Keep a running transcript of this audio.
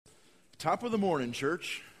Top of the morning,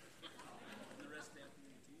 church.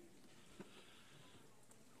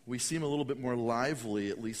 We seem a little bit more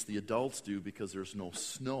lively, at least the adults do, because there's no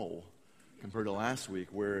snow compared to last week,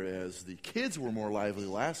 whereas the kids were more lively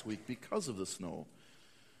last week because of the snow.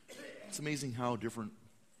 It's amazing how different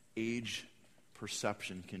age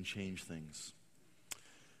perception can change things.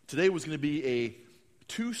 Today was going to be a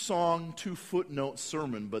 2-song, 2-footnote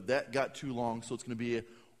sermon, but that got too long, so it's going to be a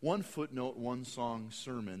 1-footnote, 1-song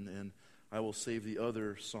sermon, and I will save the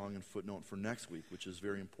other song and footnote for next week, which is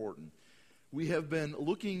very important. We have been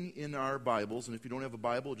looking in our Bibles, and if you don't have a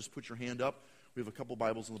Bible, just put your hand up. We have a couple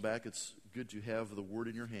Bibles in the back. It's good to have the Word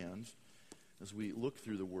in your hands as we look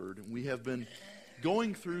through the Word. And we have been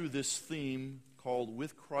going through this theme called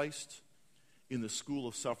With Christ in the School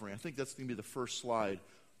of Suffering. I think that's going to be the first slide.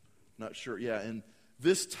 Not sure. Yeah, and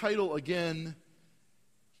this title, again,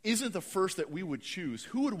 isn't the first that we would choose.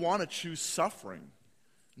 Who would want to choose suffering?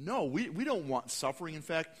 No, we don't want suffering. In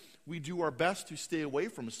fact, we do our best to stay away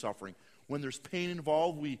from suffering. When there's pain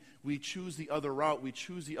involved, we choose the other route. We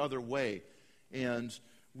choose the other way. And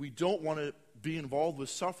we don't want to be involved with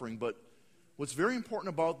suffering. But what's very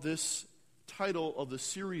important about this title of the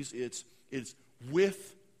series is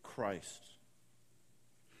With Christ.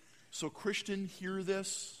 So, Christian, hear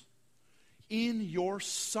this. In your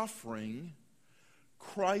suffering,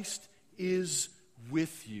 Christ is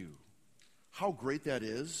with you. How great that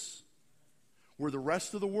is. Where the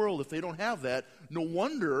rest of the world, if they don't have that, no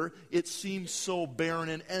wonder it seems so barren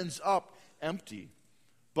and ends up empty.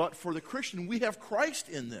 But for the Christian, we have Christ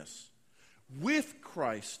in this. With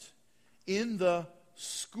Christ in the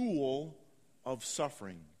school of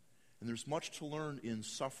suffering. And there's much to learn in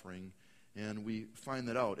suffering, and we find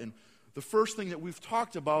that out. And the first thing that we've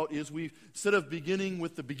talked about is instead of beginning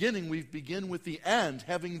with the beginning, we begin with the end,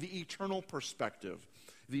 having the eternal perspective.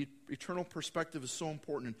 The eternal perspective is so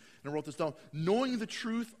important, and I wrote this down. Knowing the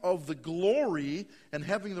truth of the glory and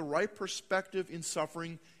having the right perspective in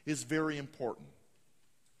suffering is very important.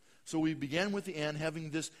 So we began with the end,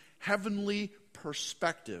 having this heavenly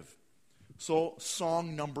perspective. So,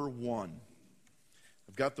 song number 1.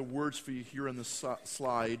 I've got the words for you here on the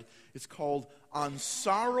slide. It's called On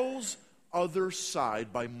Sorrow's Other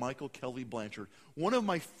Side by Michael Kelly Blanchard. One of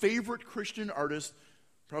my favorite Christian artists,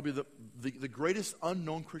 probably the greatest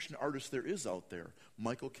unknown Christian artist there is out there,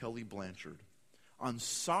 Michael Kelly Blanchard. On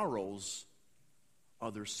Sorrow's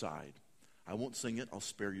Other Side. I won't sing it, I'll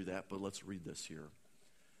spare you that, but let's read this here.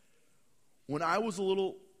 When I was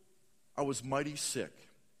little, I was mighty sick.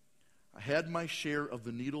 I had my share of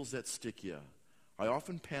the needles that stick ya. I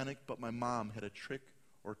often panicked, but my mom had a trick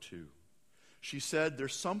or two. She said,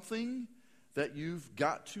 there's something that you've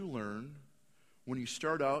got to learn. When you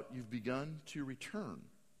start out, you've begun to return.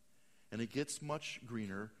 And it gets much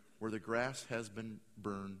greener where the grass has been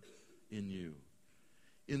burned in you.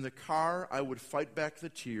 In the car, I would fight back the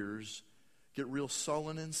tears, get real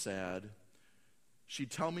sullen and sad.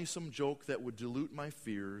 She'd tell me some joke that would dilute my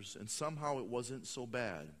fears, and somehow it wasn't so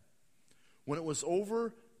bad. When it was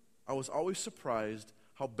over, I was always surprised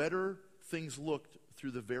how better things looked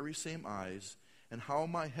through the very same eyes, and how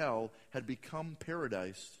my hell had become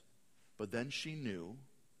paradise. But then she knew,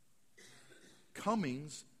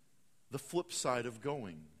 coming's the flip side of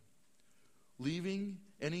going. Leaving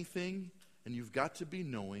anything, and you've got to be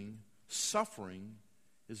knowing, suffering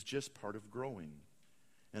is just part of growing.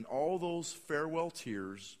 And all those farewell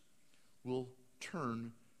tears will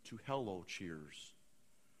turn to hello cheers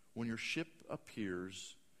when your ship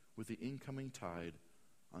appears with the incoming tide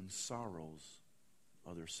on sorrow's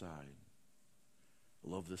other side. I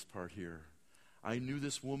love this part here. I knew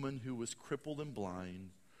this woman who was crippled and blind.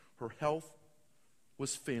 Her health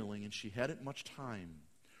was failing, and she hadn't much time.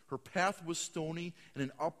 Her path was stony and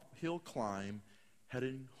an uphill climb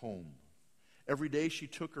heading home. Every day she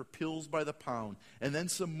took her pills by the pound, and then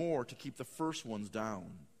some more to keep the first ones down.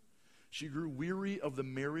 She grew weary of the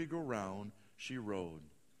merry-go-round she rode,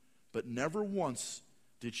 but never once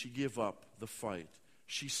did she give up the fight.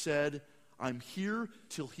 She said, I'm here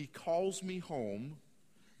till he calls me home.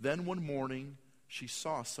 Then one morning, she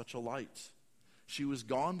saw such a light. She was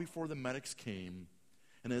gone before the medics came.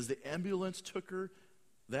 And as the ambulance took her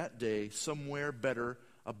that day, somewhere better,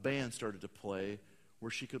 a band started to play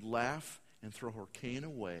where she could laugh and throw her cane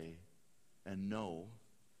away and know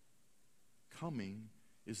coming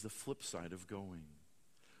is the flip side of going.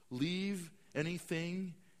 Leave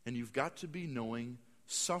anything, and you've got to be knowing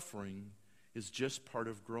suffering is just part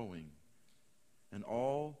of growing. And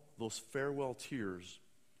all those farewell tears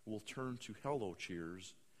will turn to hello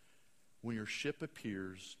cheers when your ship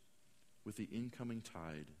appears with the incoming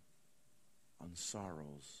tide on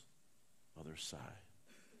sorrow's other side.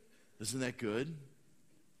 Isn't that good?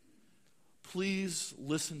 Please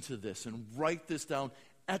listen to this and write this down.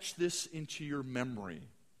 Etch this into your memory.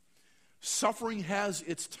 Suffering has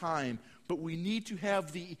its time, but we need to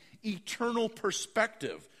have the eternal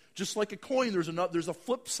perspective. Just like a coin, there's a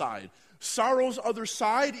flip side. Sorrow's other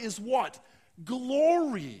side is what?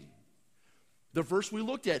 Glory. The verse we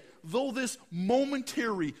looked at, though this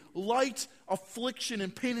momentary light affliction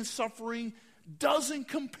and pain and suffering doesn't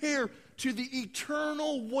compare to the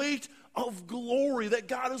eternal weight of glory that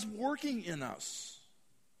God is working in us.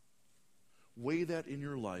 Weigh that in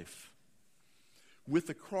your life. With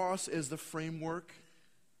the cross as the framework,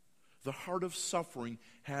 the heart of suffering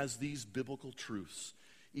has these biblical truths.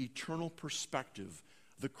 Eternal perspective.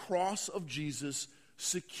 The cross of Jesus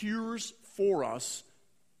secures for us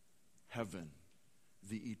heaven,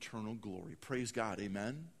 the eternal glory. Praise God,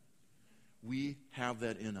 amen? We have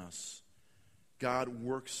that in us. God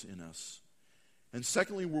works in us. And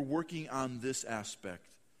secondly, we're working on this aspect.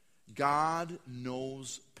 God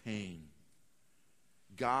knows pain.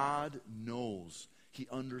 God knows. He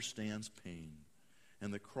understands pain.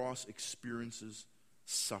 And the cross experiences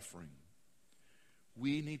suffering.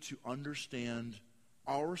 We need to understand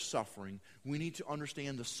our suffering. We need to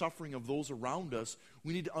understand the suffering of those around us.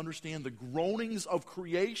 We need to understand the groanings of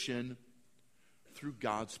creation through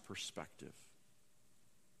God's perspective.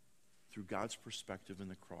 Through God's perspective in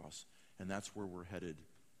the cross. And that's where we're headed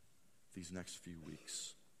these next few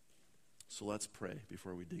weeks. So let's pray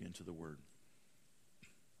before we dig into the Word.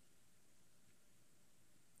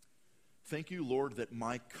 Thank you, Lord, that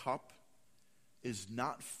my cup is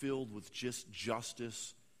not filled with just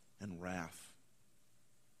justice and wrath,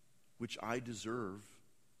 which I deserve.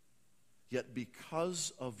 Yet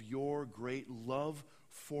because of your great love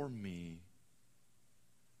for me,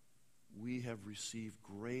 we have received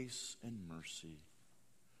grace and mercy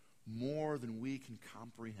more than we can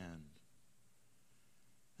comprehend.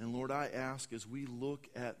 And Lord, I ask as we look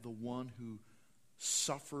at the one who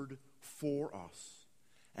suffered for us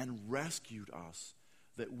and rescued us,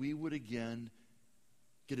 that we would again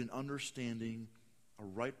get an understanding, a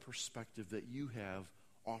right perspective that you have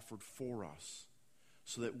offered for us,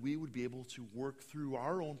 so that we would be able to work through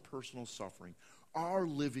our own personal suffering, our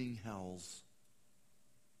living hells,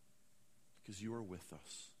 because you are with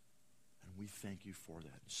us. And we thank you for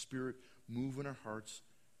that. Spirit, move in our hearts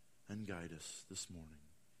and guide us this morning.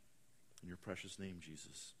 In your precious name,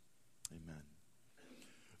 Jesus. Amen.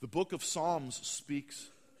 The book of Psalms speaks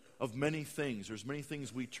of many things. There's many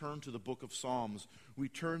things we turn to the book of Psalms. We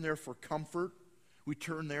turn there for comfort. We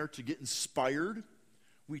turn there to get inspired.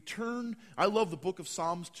 I love the book of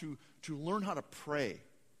Psalms to learn how to pray.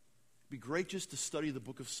 It'd be great just to study the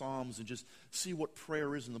book of Psalms and just see what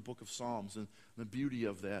prayer is in the book of Psalms and the beauty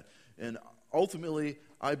of that. And ultimately,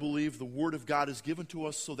 I believe the Word of God is given to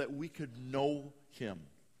us so that we could know Him.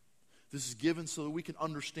 This is given so that we can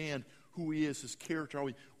understand who He is, His character, how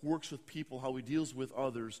He works with people, how He deals with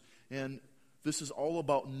others. And this is all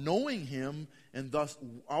about knowing Him and thus,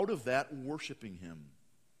 out of that, worshiping Him.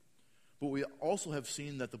 But we also have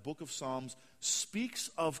seen that the book of Psalms speaks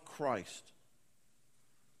of Christ.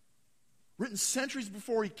 Written centuries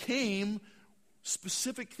before He came,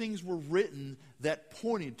 specific things were written that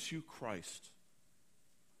pointed to Christ.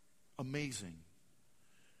 Amazing.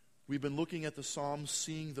 We've been looking at the Psalms,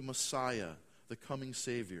 seeing the Messiah, the coming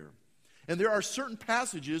Savior. And there are certain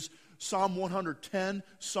passages, Psalm 110,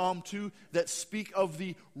 Psalm 2, that speak of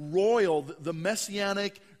the royal, the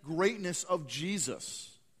messianic greatness of Jesus.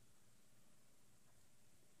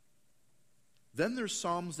 Then there's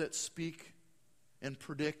Psalms that speak and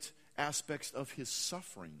predict aspects of His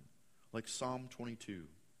suffering, like Psalm 22.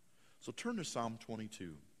 So turn to Psalm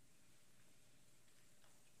 22.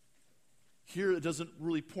 Here it doesn't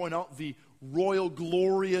really point out the royal,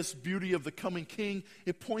 glorious beauty of the coming king.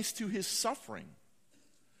 It points to His suffering.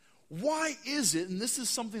 Why is it, and this is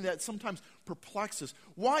something that sometimes perplexes,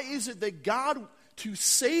 why is it that God, to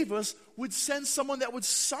save us, would send someone that would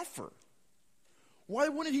suffer? Why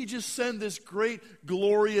wouldn't He just send this great,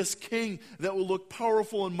 glorious king that will look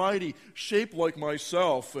powerful and mighty, shaped like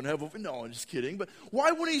myself, and have a... No, I'm just kidding. But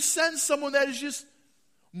why wouldn't He send someone that is just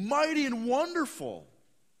mighty and wonderful?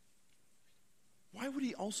 Why would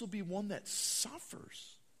He also be one that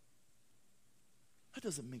suffers? That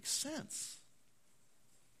doesn't make sense.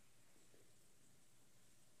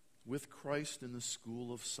 With Christ in the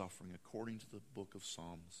school of suffering, according to the book of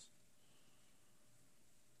Psalms.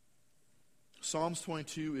 Psalms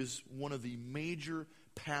 22 is one of the major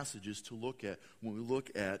passages to look at when we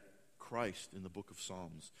look at Christ in the book of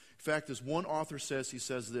Psalms. In fact, as one author says, he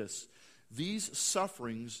says this: these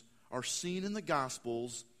sufferings are seen in the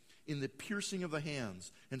Gospels in the piercing of the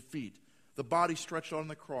hands and feet, the body stretched out on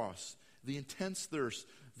the cross, the intense thirst,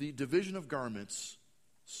 the division of garments,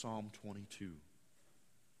 Psalm 22.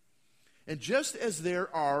 And just as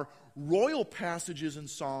there are royal passages in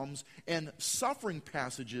Psalms and suffering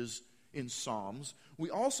passages in Psalms, we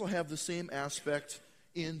also have the same aspect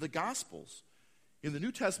in the Gospels. In the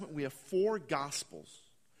New Testament, we have 4 Gospels: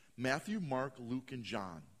 Matthew, Mark, Luke, and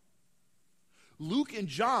John. Luke and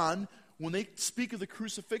John, when they speak of the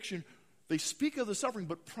crucifixion, they speak of the suffering,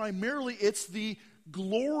 but primarily it's the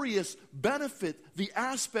glorious benefit, the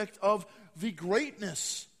aspect of the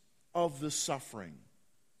greatness of the suffering.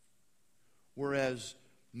 Whereas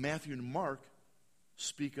Matthew and Mark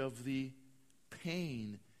speak of the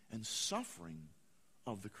pain and suffering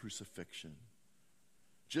of the crucifixion.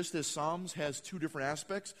 Just as Psalms has 2 different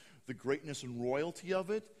aspects, the greatness and royalty of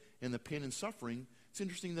it and the pain and suffering, it's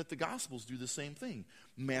interesting that the Gospels do the same thing.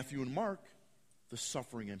 Matthew and Mark, the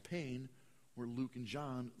suffering and pain, where Luke and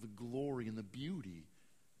John, the glory and the beauty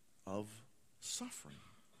of suffering.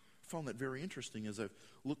 I found that very interesting as I've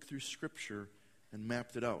looked through Scripture and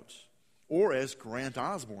mapped it out. Or as Grant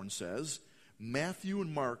Osborne says, Matthew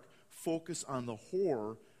and Mark focus on the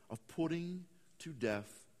horror of putting to death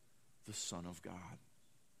the Son of God.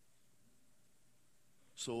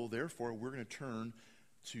 So therefore, we're going to turn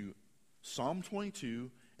to Psalm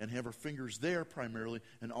 22 and have our fingers there primarily,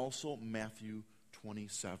 and also Matthew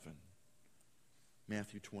 27.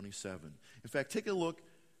 Matthew 27. In fact, take a look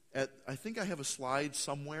at, I think I have a slide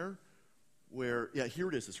somewhere where, yeah, here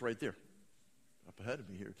it is. It's right there, up ahead of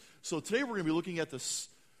me here. So today we're going to be looking at the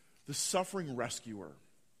suffering rescuer.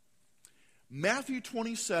 Matthew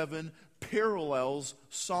 27 parallels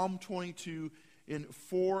Psalm 22 in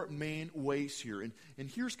 4 main ways here. And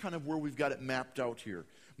here's kind of where we've got it mapped out here.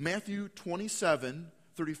 Matthew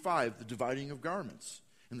 27:35, the dividing of garments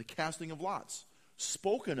and the casting of lots,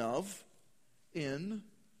 spoken of in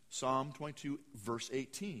Psalm 22, verse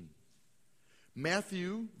 18.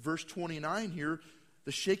 Matthew, verse 29 here,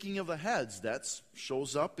 the shaking of the heads, that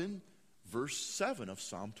shows up in verse 7 of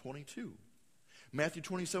Psalm 22. Matthew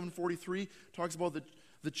 27:43 talks about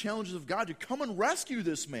the challenges of God to come and rescue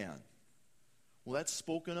this man. Well, that's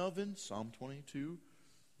spoken of in Psalm 22,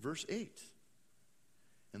 verse 8.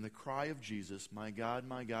 And the cry of Jesus, my God,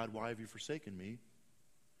 why have you forsaken me?"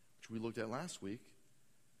 which we looked at last week,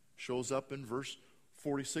 shows up in verse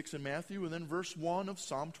 46 in Matthew and then verse 1 of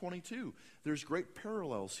Psalm 22. There's great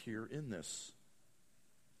parallels here in this.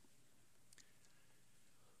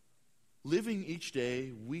 Living each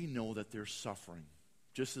day, we know that there's suffering.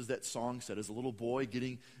 Just as that song said, as a little boy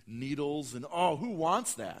getting needles, and oh, who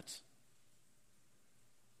wants that?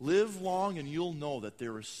 Live long and you'll know that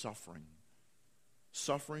there is suffering.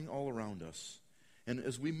 Suffering all around us. And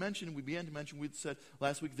as we began to mention, we said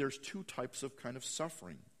last week, there's 2 types of kind of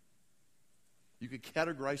suffering. You could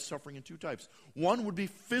categorize suffering in 2 types. One would be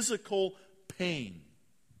physical pain.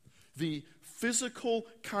 The physical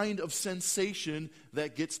kind of sensation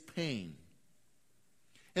that gets pain.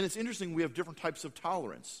 And it's interesting, we have different types of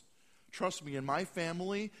tolerance. Trust me, in my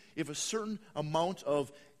family, if a certain amount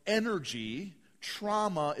of energy,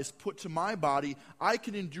 trauma is put to my body, I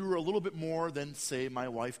can endure a little bit more than, say, my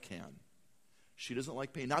wife can. She doesn't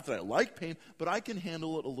like pain. Not that I like pain, but I can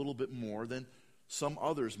handle it a little bit more than some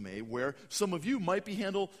others may, where some of you might be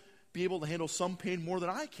able to handle some pain more than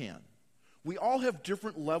I can. We all have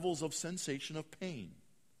different levels of sensation of pain.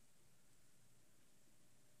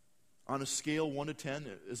 On a scale 1 to 10,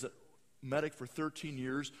 as a medic for 13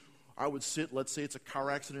 years, I would sit, let's say it's a car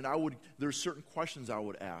accident, there's certain questions I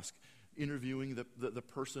would ask, interviewing the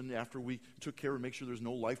person after we took care of, make sure there's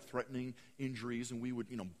no life-threatening injuries, and we would,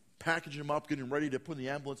 package them up, get them ready to put in the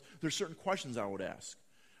ambulance. There's certain questions I would ask.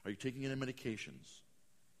 Are you taking any medications?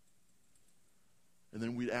 And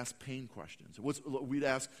then we'd ask pain questions. We'd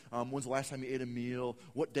ask, when's the last time you ate a meal?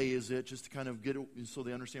 What day is it? Just to kind of get it so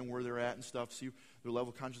they understand where they're at and stuff, see their level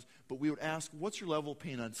of consciousness. But we would ask, what's your level of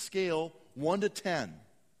pain on scale 1 to 10?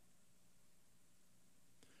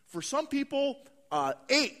 For some people,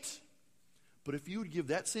 8. But if you would give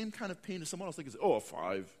that same kind of pain to someone else, they could say, a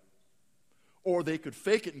 5. Or they could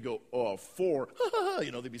fake it and go, a 4.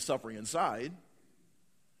 They'd be suffering inside.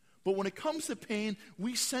 But when it comes to pain,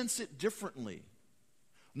 we sense it differently.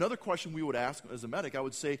 Another question we would ask as a medic, I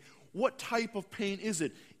would say, what type of pain is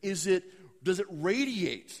it? Does it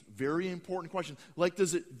radiate? Very important question. Like,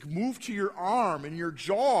 does it move to your arm and your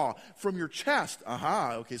jaw from your chest?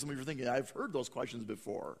 Okay, some of you are thinking, I've heard those questions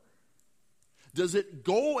before. Does it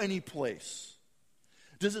go any place?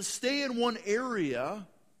 Does it stay in one area?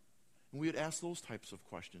 And we would ask those types of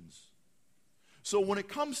questions. So when it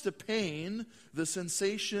comes to pain, the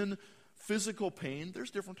sensation physical pain,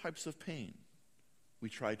 there's different types of pain. We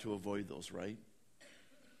try to avoid those, right?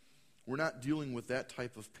 We're not dealing with that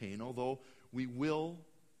type of pain, although we will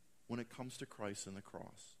when it comes to Christ and the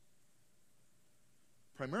cross.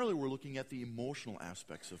 Primarily, we're looking at the emotional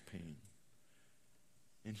aspects of pain.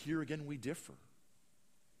 And here again, we differ.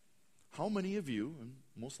 How many of you, and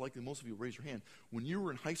most likely most of you raise your hand, when you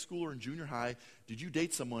were in high school or in junior high, did you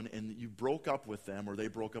date someone and you broke up with them or they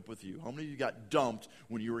broke up with you? How many of you got dumped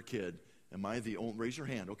when you were a kid? Am I the only? Raise your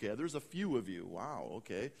hand. Okay, there's a few of you. Wow,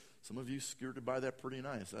 okay. Some of you skirted by that pretty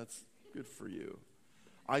nice. That's good for you.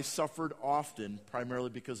 I suffered often, primarily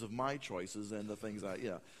because of my choices and the things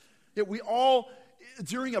Yeah, we all,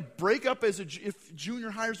 during a breakup if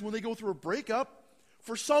junior hires, when they go through a breakup,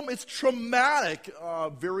 for some it's traumatic,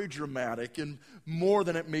 very dramatic, and more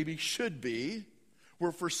than it maybe should be.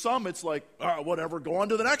 Where for some it's like, whatever, go on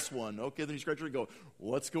to the next one. Okay, then you scratch your head and go,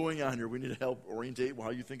 what's going on here? We need to help orientate how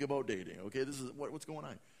you think about dating. Okay, this is what's going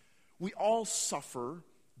on. We all suffer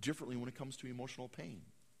differently when it comes to emotional pain.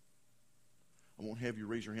 I won't have you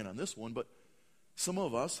raise your hand on this one, but some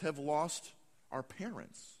of us have lost our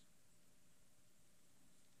parents.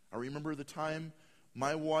 I remember the time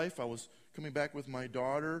my wife, I was coming back with my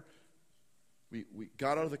daughter. We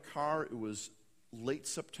got out of the car. It was late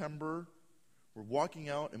September. We're walking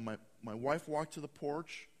out, and my wife walked to the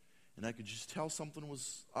porch, and I could just tell something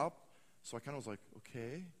was up. So I kind of was like,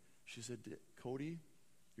 okay. She said, Cody,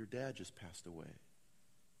 your dad just passed away.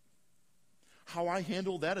 How I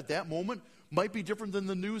handled that at that moment might be different than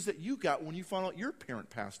the news that you got when you found out your parent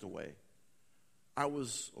passed away. I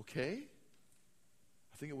was okay.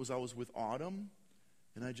 I was with Autumn,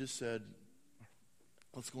 and I just said,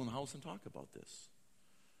 let's go in the house and talk about this.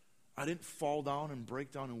 I didn't fall down and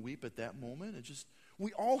break down and weep at that moment.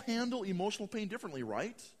 We all handle emotional pain differently,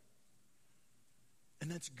 right?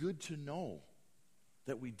 And that's good to know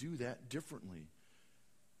that we do that differently.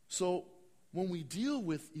 So when we deal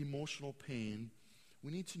with emotional pain,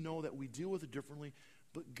 we need to know that we deal with it differently,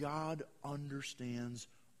 but God understands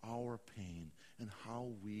our pain and how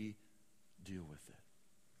we deal with it.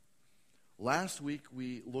 Last week,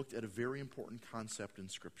 we looked at a very important concept in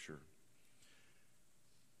Scripture.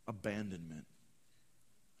 Abandonment.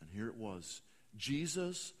 And here it was.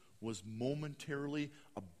 Jesus was momentarily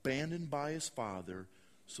abandoned by his Father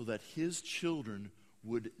so that his children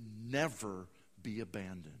would never be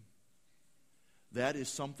abandoned. That is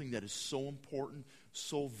something that is so important,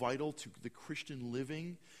 so vital to the Christian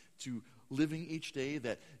living, to living each day,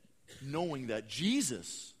 that knowing that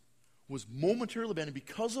Jesus was momentarily abandoned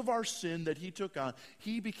because of our sin that he took on.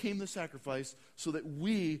 He became the sacrifice so that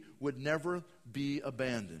we would never be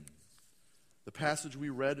abandoned. The passage we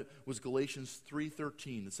read was Galatians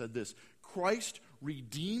 3:13. It said this: Christ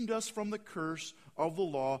redeemed us from the curse of the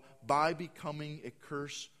law by becoming a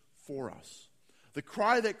curse for us. The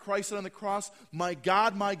cry that Christ said on the cross, my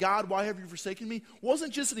God, why have you forsaken me?"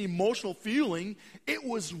 wasn't just an emotional feeling. It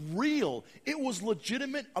was real. It was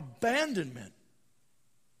legitimate abandonment.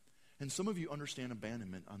 And some of you understand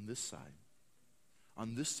abandonment on this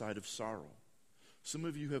side of sorrow. Some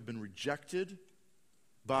of you have been rejected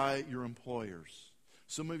by your employers.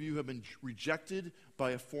 Some of you have been rejected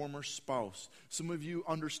by a former spouse. Some of you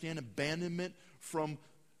understand abandonment from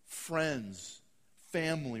friends,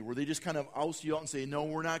 family, where they just kind of oust you out and say, no,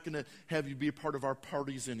 we're not going to have you be a part of our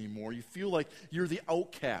parties anymore. You feel like you're the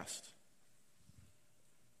outcast.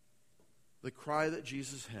 The cry that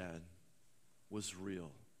Jesus had was real.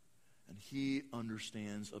 And he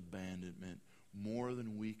understands abandonment more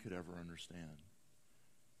than we could ever understand,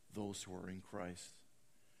 those who are in Christ.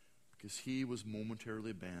 Because he was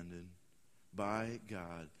momentarily abandoned by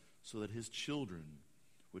God so that his children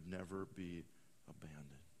would never be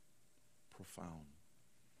abandoned. Profound.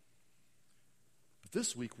 But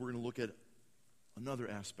this week we're going to look at another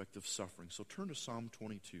aspect of suffering. So turn to Psalm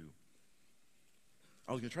 22.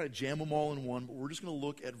 I was going to try to jam them all in one, but we're just going to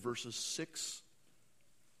look at verses 6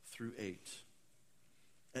 through 8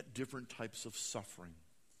 at different types of suffering.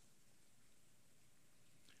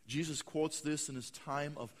 Jesus quotes this in his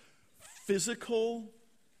time of physical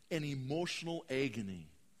and emotional agony.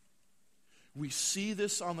 We see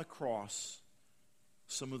this on the cross,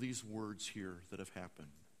 some of these words here that have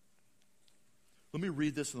happened. Let me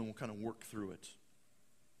read this and then we'll kind of work through it.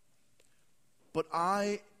 But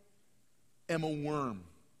I am a worm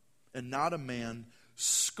and not a man,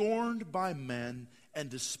 scorned by men and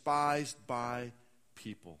despised by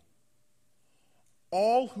people.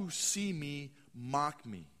 All who see me mock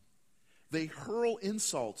me. They hurl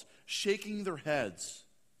insults, shaking their heads.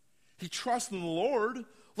 He trusts in the Lord.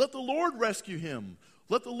 Let the Lord rescue him.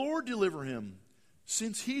 Let the Lord deliver him,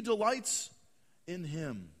 since he delights in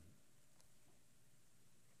him.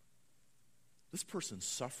 This person's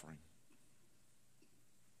suffering.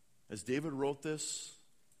 As David wrote this,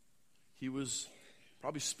 he was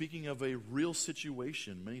probably speaking of a real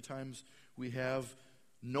situation. Many times we have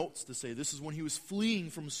notes to say this is when he was fleeing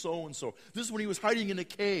from so-and-so. This is when he was hiding in a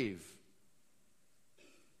cave.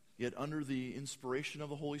 Yet under the inspiration of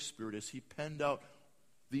the Holy Spirit, as he penned out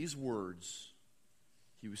these words,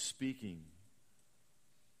 he was speaking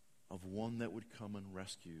of one that would come and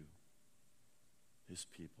rescue his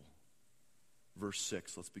people. Verse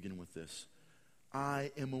 6, let's begin with this.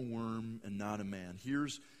 I am a worm and not a man.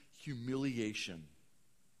 Here's humiliation.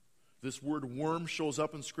 This word worm shows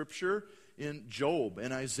up in Scripture in Job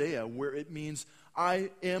and Isaiah, where it means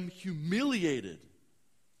I am humiliated.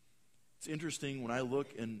 It's interesting when I look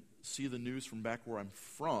and see the news from back where I'm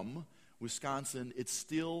from, Wisconsin, it's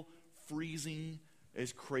still freezing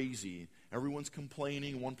as crazy. Everyone's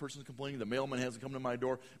complaining. One person's complaining. The mailman hasn't come to my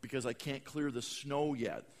door because I can't clear the snow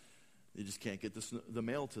yet. They just can't get the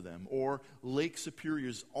mail to them. Or Lake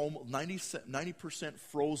Superior's almost 90%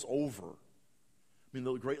 froze over. I mean,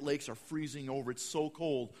 the Great Lakes are freezing over. It's so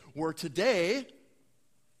cold. Where today,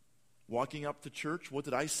 walking up to church, what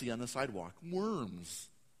did I see on the sidewalk? Worms.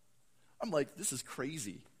 I'm like, this is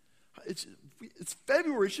crazy. It's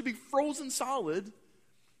February. It should be frozen solid.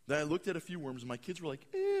 Then I looked at a few worms, and my kids were like,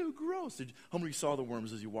 ew, gross. How many saw the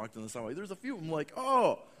worms as you walked on the sidewalk? There's a few. I'm like,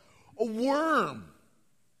 oh, a worm.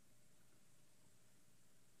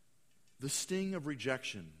 The sting of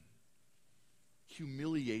rejection,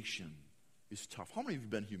 humiliation is tough. How many of you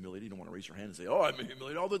have been humiliated? You don't want to raise your hand and say, oh, I've been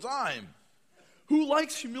humiliated all the time. Who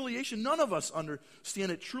likes humiliation? None of us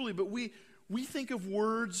understand it truly, but we think of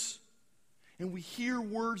words and we hear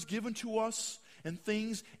words given to us and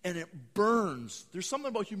things, and it burns. There's something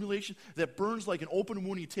about humiliation that burns like an open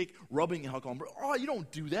wound. You take rubbing alcohol. Oh, you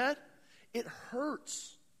don't do that. It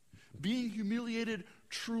hurts. Being humiliated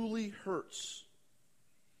truly hurts.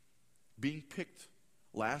 Being picked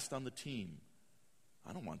last on the team.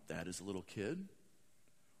 I don't want that as a little kid.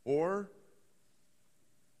 Or,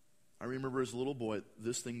 I remember as a little boy,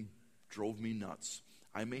 this thing drove me nuts.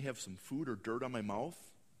 I may have some food or dirt on my mouth,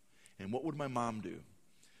 and what would my mom do?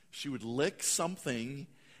 She would lick something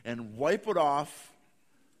and wipe it off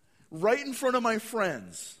right in front of my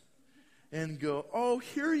friends and go, oh,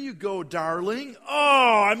 here you go, darling.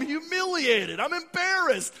 Oh, I'm humiliated. I'm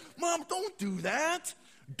embarrassed. Mom, don't do that.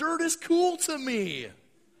 Dirt is cool to me.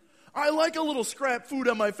 I like a little scrap food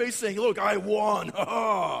on my face saying, look, I won.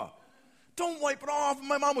 Don't wipe it off.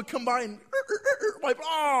 My mom would come by and wipe it.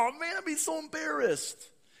 Oh, man, I'd be so embarrassed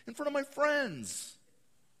in front of my friends.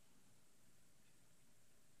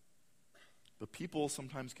 But people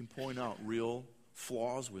sometimes can point out real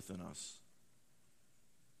flaws within us.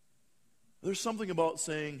 There's something about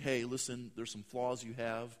saying, hey, listen, there's some flaws you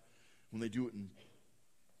have when they do it in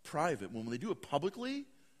private. When they do it publicly,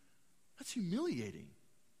 that's humiliating.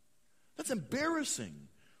 That's embarrassing.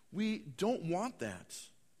 We don't want that.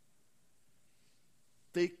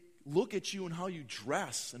 They look at you and how you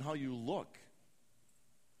dress and how you look.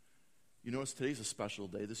 You notice today's a special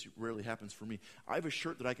day. This rarely happens for me. I have a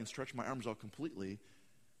shirt that I can stretch my arms out completely.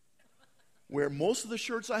 Where most of the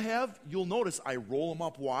shirts I have, you'll notice I roll them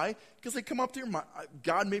up. Why? Because they come up to here.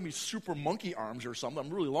 God made me super monkey arms or something.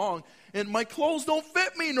 I'm really long. And my clothes don't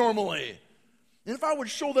fit me normally. And if I would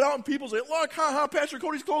show that out and people say, look, Pastor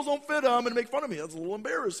Cody's clothes don't fit him, and make fun of me, that's a little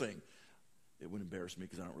embarrassing. It wouldn't embarrass me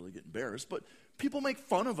because I don't really get embarrassed. But people make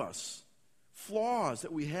fun of us. Flaws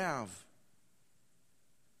that we have.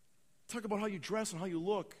 Talk about how you dress and how you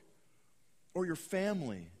look, or your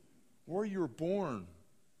family, where you were born.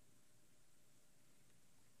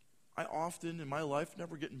 I often, in my life,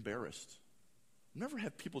 never get embarrassed. Never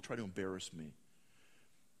have people try to embarrass me.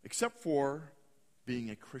 Except for being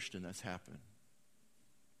a Christian, that's happened.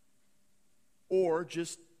 Or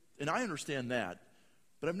just, and I understand that,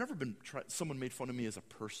 but I've never been, someone made fun of me as a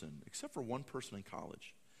person, except for one person in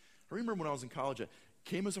college. I remember when I was in college, I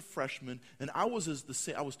came as a freshman, and I was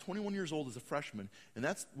 21 years old as a freshman, and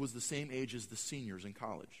that was the same age as the seniors in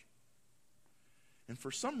college. And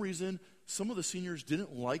for some reason, some of the seniors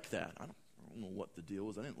didn't like that. I don't know what the deal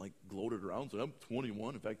was. I didn't gloat it around. So I'm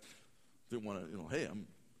 21. In fact, didn't want to,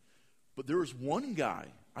 But there was one guy.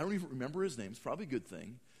 I don't even remember his name. It's probably a good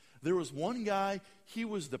thing. There was one guy. He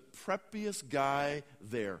was the preppiest guy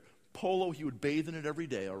there. Polo, he would bathe in it every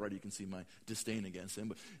day. Already you can see my disdain against him.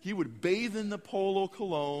 But he would bathe in the Polo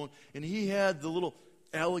cologne, and he had the little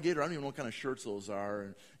alligator. I don't even know what kind of shirts those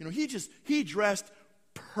are. And, he dressed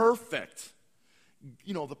perfect.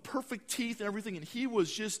 The perfect teeth and everything. And he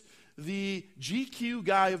was just the GQ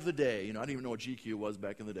guy of the day. I didn't even know what GQ was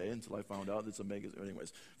back in the day until I found out it's a magazine.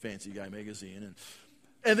 Anyways, fancy guy magazine.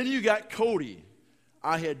 And then you got Cody.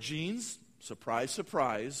 I had jeans, surprise,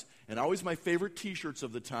 surprise, and always my favorite t-shirts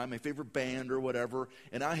of the time, my favorite band or whatever,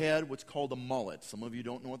 and I had what's called a mullet. Some of you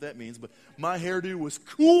don't know what that means, but my hairdo was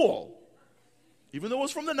cool. Even though it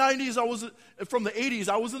was from the 90s, from the 80s,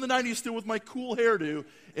 I was in the 90s still with my cool hairdo,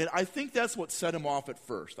 and I think that's what set him off at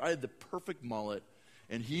first. I had the perfect mullet,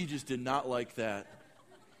 and he just did not like that.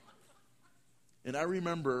 And I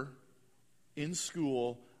remember in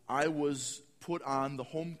school, I was put on the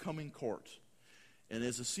homecoming court. And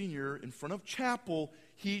as a senior, in front of chapel,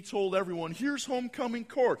 he told everyone, here's homecoming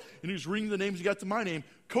court. And he was reading the names. He got to my name,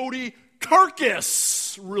 Cody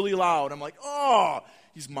Carcass, really loud. I'm like, oh,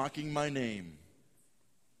 he's mocking my name.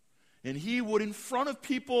 And he would, in front of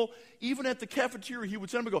people, even at the cafeteria, he would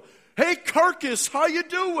send them and go, hey, Carcass, how you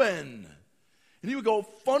doing? And he would go,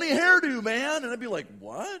 funny hairdo, man. And I'd be like,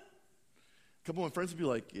 what? A couple of my friends would be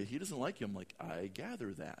like, yeah, he doesn't like you. I'm like, I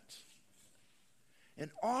gather that. And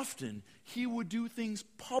often, he would do things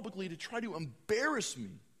publicly to try to embarrass me.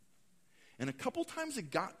 And a couple times it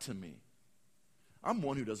got to me. I'm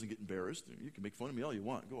one who doesn't get embarrassed. You can make fun of me all you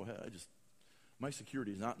want. Go ahead. My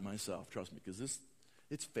security is not in myself, trust me, because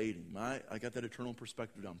it's fading. I got that eternal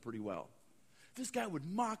perspective down pretty well. This guy would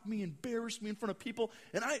mock me, embarrass me in front of people,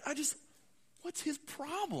 and I just, what's his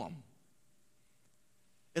problem?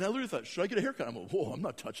 And I literally thought, should I get a haircut? I'm like, whoa, I'm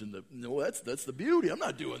not touching no, that's the beauty. I'm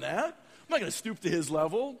not doing that. I'm not going to stoop to his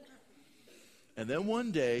level. And then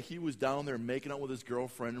one day, he was down there making out with his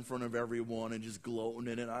girlfriend in front of everyone and just gloating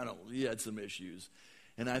in it. He had some issues.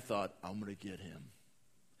 And I thought, I'm going to get him.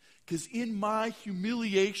 Because in my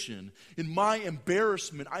humiliation, in my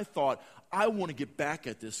embarrassment, I thought, I want to get back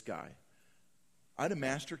at this guy. I had a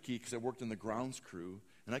master key because I worked in the grounds crew,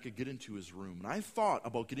 and I could get into his room. And I thought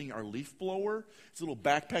about getting our leaf blower. It's a little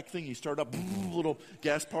backpack thing. You start up, little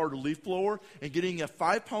gas-powered leaf blower, and getting a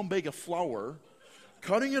 5-pound bag of flour,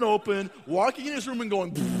 cutting it open, walking in his room and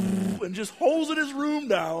going, and just hosing his room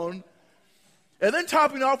down, and then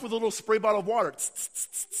topping it off with a little spray bottle of water.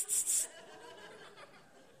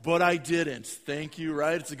 But I didn't. Thank you,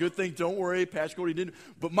 right? It's a good thing. Don't worry. Pastor Cody didn't.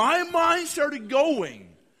 But my mind started going.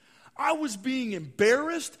 I was being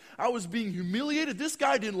embarrassed. I was being humiliated. This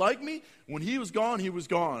guy didn't like me. When he was gone, he was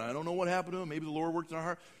gone. I don't know what happened to him. Maybe the Lord worked in our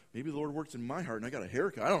heart. Maybe the Lord worked in my heart, and I got a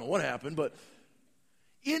haircut. I don't know what happened, but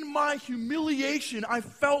in my humiliation, I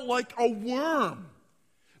felt like a worm.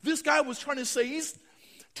 This guy was trying to say,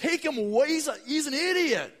 take him away. He's an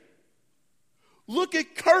idiot. Look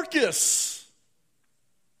at Carcass.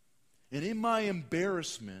 And in my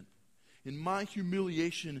embarrassment, in my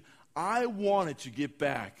humiliation, I wanted to get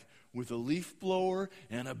back with a leaf blower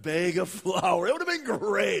and a bag of flour. It would have been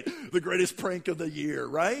great. The greatest prank of the year,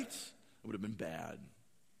 right? It would have been bad.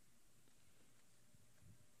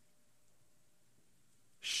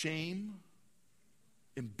 Shame,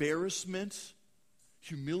 embarrassment,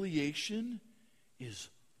 humiliation is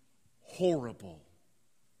horrible.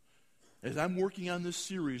 As I'm working on this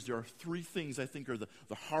series, there are 3 things I think are the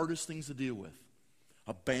hardest things to deal with.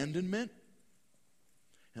 Abandonment.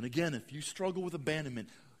 And again, if you struggle with abandonment,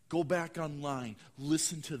 go back online,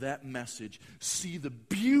 listen to that message, see the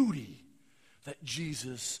beauty that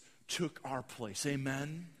Jesus took our place.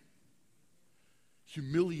 Amen?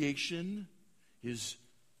 Humiliation is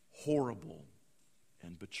horrible,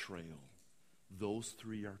 and betrayal. Those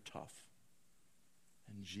 3 are tough.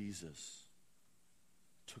 And Jesus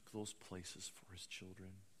took those places for his children.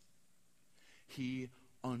 He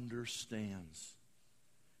understands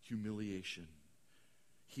humiliation.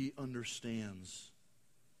 He understands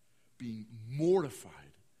being mortified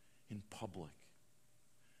in public.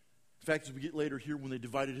 In fact, as we get later here, when they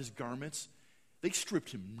divided his garments, they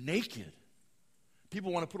stripped him naked.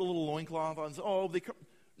 People want to put a little loincloth on and say,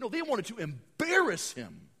 no, they wanted to embarrass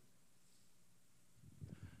him.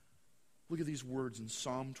 Look at these words in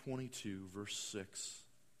Psalm 22, verse 6.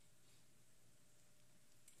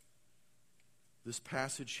 This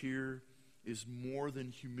passage here is more than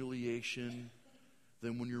humiliation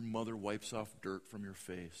than when your mother wipes off dirt from your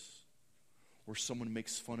face or someone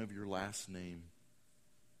makes fun of your last name.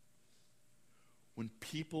 When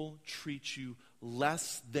people treat you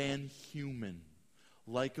less than human,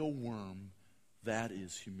 like a worm, that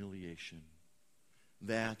is humiliation.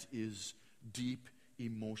 That is deep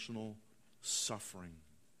emotional suffering.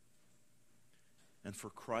 And for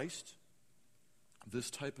Christ, this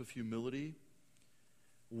type of humility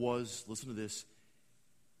was, listen to this,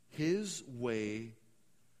 his way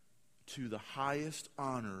to the highest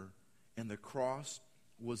honor, and the cross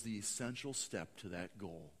was the essential step to that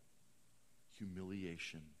goal.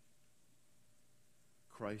 Humiliation.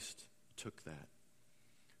 Christ took that.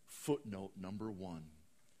 Footnote number 1.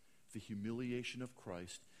 The humiliation of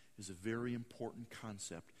Christ is a very important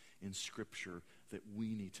concept in Scripture that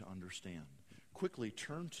we need to understand. Quickly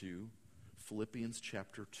turn to Philippians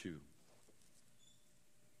chapter 2.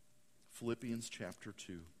 Philippians chapter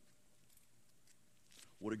 2.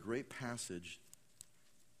 What a great passage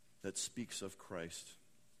that speaks of Christ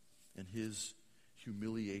and his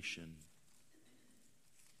humiliation.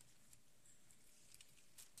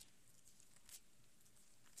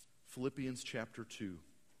 Philippians chapter 2.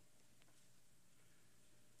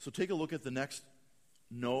 So take a look at the next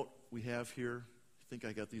note we have here. I think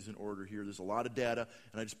I got these in order here. There's a lot of data,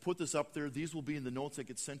 and I just put this up there. These will be in the notes that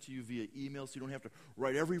get sent to you via email, so you don't have to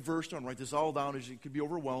write every verse down, write this all down, as it could be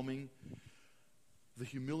overwhelming. The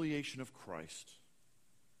humiliation of Christ.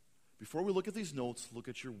 Before we look at these notes, look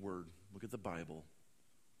at your word. Look at the Bible.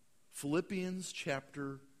 Philippians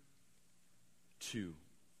chapter 2.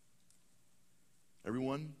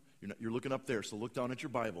 Everyone, you're looking up there, so look down at your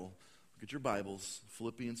Bible. Look at your Bibles.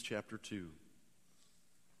 Philippians chapter 2.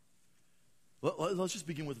 Let's just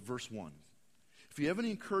begin with verse 1. If you have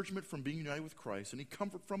any encouragement from being united with Christ, any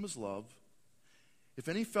comfort from his love, if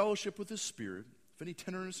any fellowship with his Spirit, if any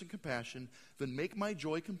tenderness and compassion, then make my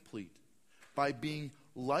joy complete by being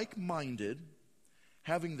like-minded,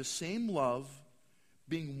 having the same love,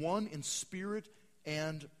 being one in spirit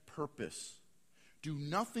and purpose. Do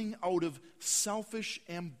nothing out of selfish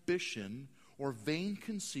ambition or vain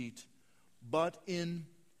conceit, but in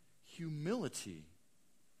humility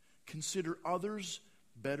consider others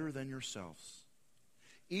better than yourselves.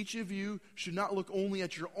 Each of you should not look only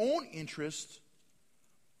at your own interest,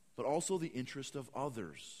 but also the interest of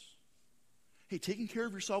others. Hey, taking care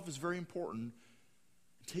of yourself is very important.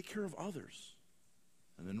 Take care of others.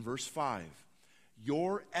 And then verse 5.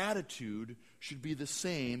 Your attitude should be the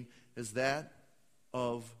same as that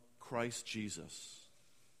of Christ Jesus.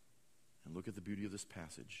 And look at the beauty of this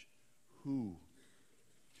passage. Who,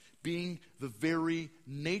 being the very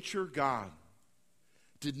nature God,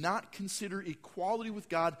 did not consider equality with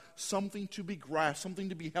God something to be grasped, something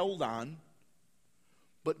to be held on,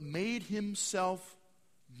 but made himself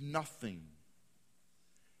nothing,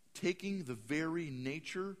 taking the very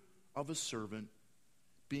nature of a servant,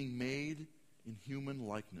 being made in human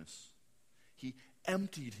likeness. He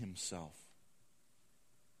emptied himself.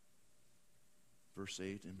 Verse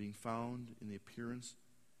 8, and being found in the appearance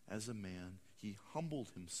as a man, he humbled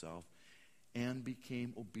himself and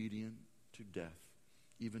became obedient to death,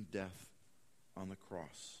 even death on the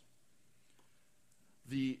cross.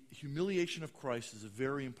 The humiliation of Christ is a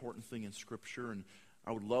very important thing in Scripture, and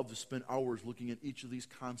I would love to spend hours looking at each of these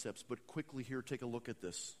concepts, but quickly here, take a look at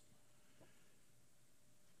this.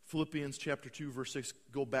 Philippians chapter 2, verse 6,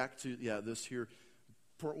 go back to, this here.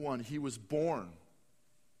 Part 1, he was born.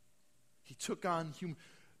 He took on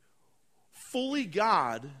fully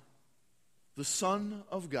God, the Son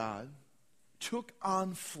of God, took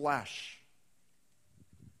on flesh.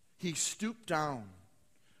 He stooped down,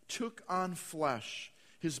 took on flesh.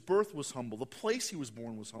 His birth was humble. The place he was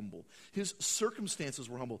born was humble. His circumstances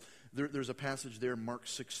were humble. There's a passage there, Mark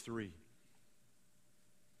 6:3.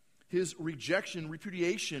 His rejection,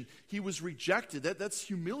 repudiation, he was rejected. That's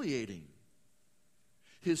humiliating.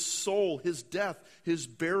 His soul, his death, his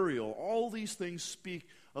burial, all these things speak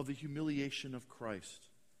of the humiliation of Christ.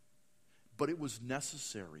 But it was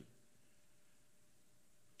necessary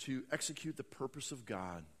to execute the purpose of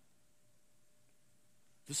God.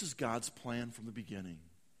 This is God's plan from the beginning.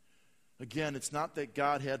 Again, it's not that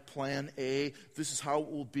God had plan A, this is how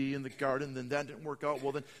it will be in the garden, then that didn't work out,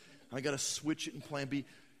 well then I got to switch it in plan B.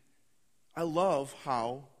 I love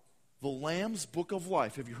how the Lamb's Book of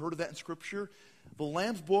Life, have you heard of that in Scripture? The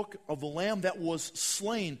Lamb's Book of the Lamb that was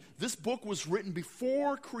slain. This book was written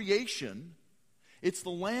before creation. It's the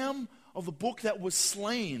Lamb of the book that was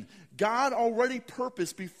slain. God already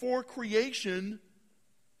purposed before creation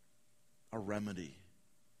a remedy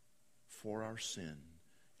for our sin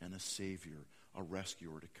and a Savior, a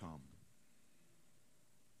rescuer to come.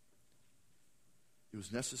 It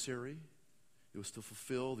was necessary. It was to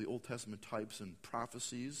fulfill the Old Testament types and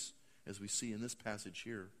prophecies, as we see in this passage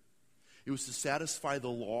here. It was to satisfy the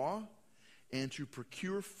law and to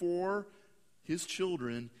procure for his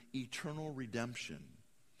children eternal redemption,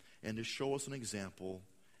 and to show us an example,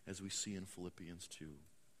 as we see in Philippians 2.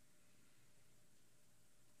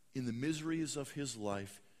 In the miseries of his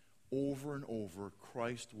life, over and over,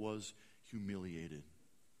 Christ was humiliated.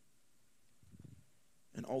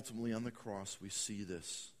 And ultimately on the cross, we see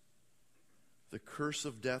this. The curse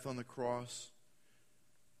of death on the cross,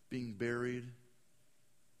 being buried,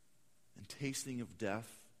 and tasting of death.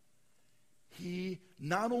 He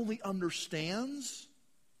not only understands,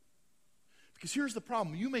 Because here's the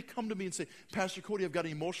problem. You may come to me and say, Pastor Cody, I've got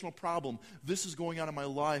an emotional problem. This is going on in my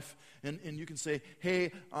life. And you can say,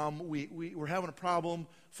 hey, we're having a problem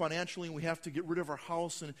financially, and we have to get rid of our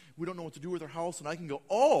house, and we don't know what to do with our house. And I can go,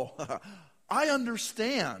 oh, I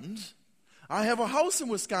understand. I have a house in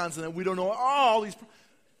Wisconsin, and we don't know all these.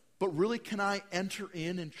 But really, can I enter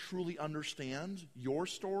in and truly understand your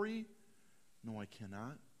story? No, I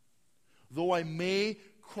cannot. Though I may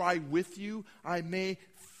cry with you, I may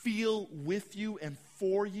feel with you and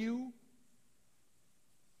for you,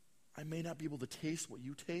 I may not be able to taste what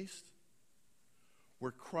you taste.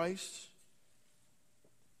 Where Christ,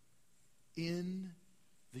 in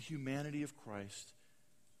the humanity of Christ,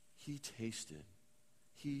 he tasted,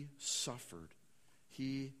 he suffered,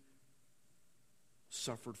 he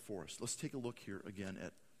suffered for us. Let's take a look here again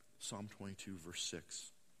at Psalm 22, verse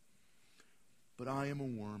 6. But I am a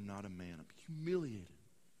worm, not a man. I'm humiliated,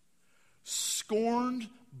 scorned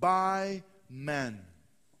by men.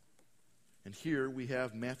 And here we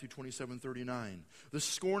have Matthew 27:39. The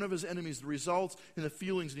scorn of his enemies, the results in the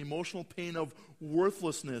feelings and emotional pain of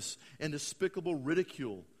worthlessness and despicable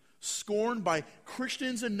ridicule. Scorned by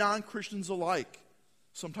Christians and non-Christians alike.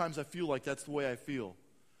 Sometimes I feel like that's the way I feel.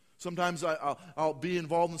 Sometimes I'll be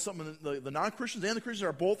involved in something, and the non-Christians and the Christians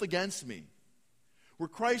are both against me. Where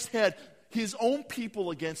Christ had his own people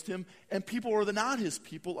against him, and people are not his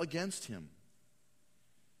people against him.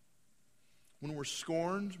 When we're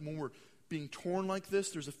scorned, when we're being torn like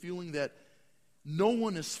this, there's a feeling that no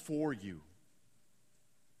one is for you.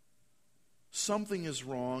 Something is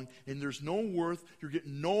wrong, and there's no worth. You're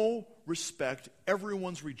getting no respect.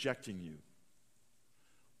 Everyone's rejecting you.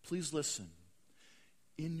 Please listen.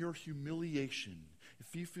 In your humiliation,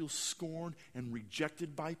 if you feel scorned and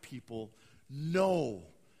rejected by people, know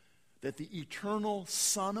that the eternal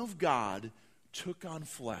Son of God took on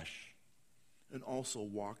flesh and also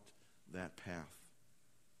walked that path.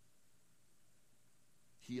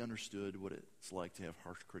 He understood what it's like to have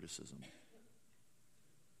harsh criticism.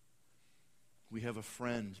 We have a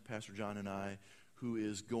friend, Pastor John and I, who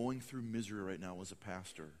is going through misery right now as a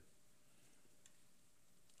pastor.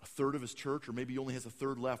 A third of his church, or maybe he only has a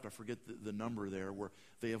third left, I forget the number there, where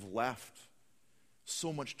they have left.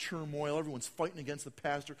 So much turmoil. Everyone's fighting against the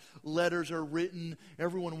pastor. Letters are written.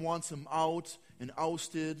 Everyone wants him out and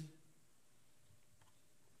ousted.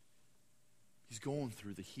 He's going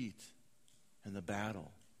through the heat and the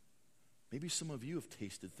battle. Maybe some of you have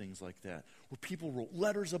tasted things like that, where people wrote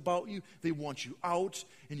letters about you. They want you out,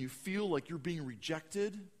 and you feel like you're being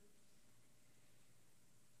rejected.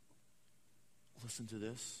 Listen to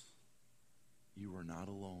this. You are not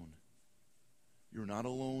alone. You're not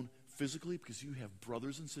alone physically, because you have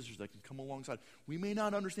brothers and sisters that can come alongside. We may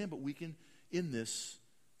not understand, but we can, in this,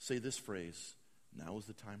 say this phrase: now is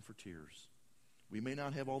the time for tears. We may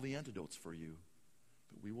not have all the antidotes for you,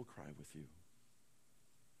 but we will cry with you.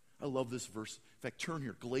 I love this verse. In fact, turn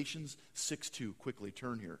here. Galatians 6:2. Quickly,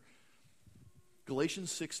 turn here.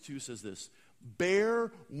 Galatians 6:2 says this: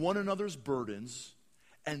 bear one another's burdens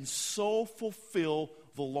and so fulfill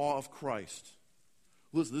the law of Christ.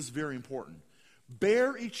 Listen, this is very important.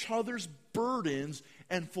 Bear each other's burdens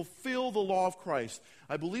and fulfill the law of Christ.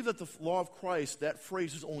 I believe that the law of Christ, that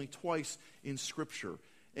phrase is only twice in Scripture.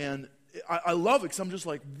 And I love it because I'm just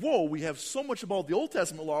like, whoa, we have so much about the Old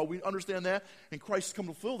Testament law. We understand that, and Christ has come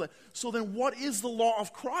to fulfill that. So then what is the law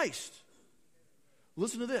of Christ?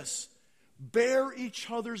 Listen to this. Bear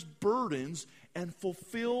each other's burdens and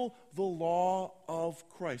fulfill the law of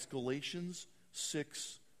Christ. Galatians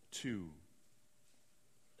 6:2.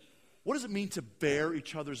 What does it mean to bear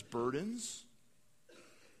each other's burdens?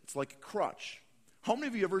 It's like a crutch. How many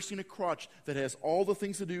of you have ever seen a crutch that has all the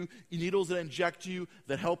things to do, needles that inject you,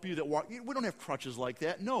 that help you, that walk? We don't have crutches like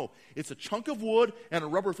that. No, it's a chunk of wood and a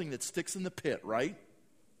rubber thing that sticks in the pit, right?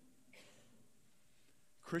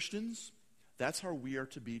 Christians, that's how we are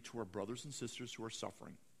to be to our brothers and sisters who are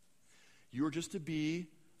suffering. You are just to be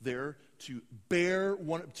there to bear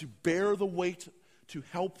the weight, to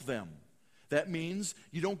help them. That means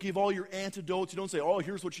you don't give all your antidotes. You don't say, oh,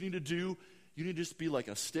 here's what you need to do. You need to just be like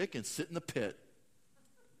a stick and sit in the pit.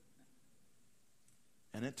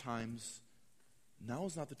 And at times, now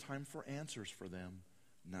is not the time for answers for them.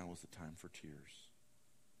 Now is the time for tears.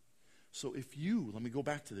 So let me go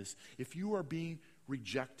back to this. If you are being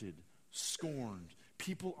rejected, scorned,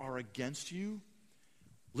 people are against you,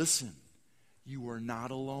 listen, you are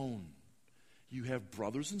not alone. You have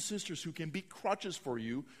brothers and sisters who can be crutches for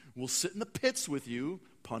you, will sit in the pits with you,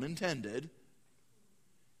 pun intended,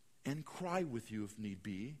 and cry with you if need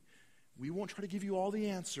be. We won't try to give you all the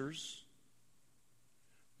answers.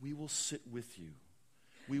 We will sit with you.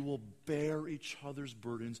 We will bear each other's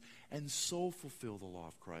burdens and so fulfill the law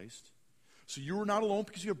of Christ. So you are not alone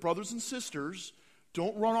because you have brothers and sisters.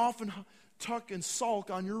 Don't run off and tuck and sulk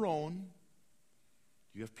on your own.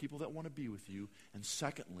 You have people that want to be with you. And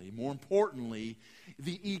secondly, more importantly,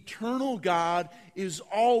 the eternal God is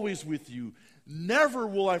always with you. Never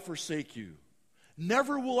will I forsake you.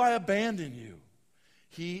 Never will I abandon you.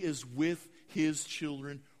 He is with his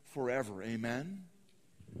children forever. Amen?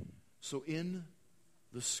 So in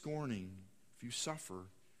the scorning, if you suffer,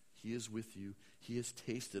 he is with you. He has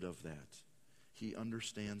tasted of that. He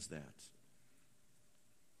understands that.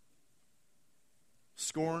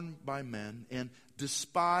 Scorned by men and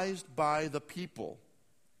despised by the people.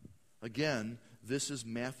 Again, this is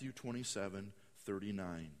Matthew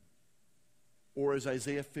 27:39. Or as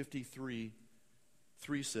Isaiah 53:3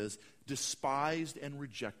 says, despised and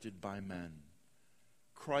rejected by men.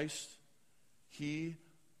 Christ, he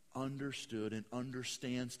understood and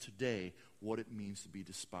understands today what it means to be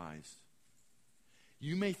despised.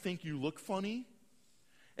 You may think you look funny,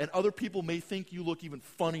 and other people may think you look even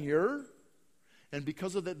funnier, and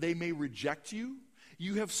because of that they may reject you.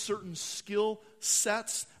 You have certain skill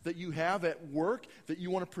sets that you have at work that you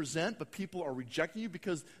want to present, but people are rejecting you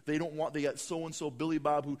because they got so-and-so Billy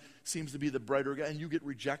Bob who seems to be the brighter guy, and you get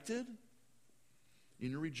rejected. In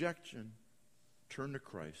your rejection, turn to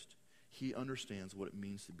Christ. He understands what it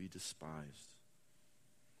means to be despised.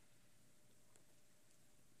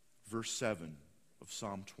 Verse 7 of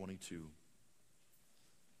Psalm 22.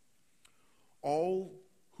 All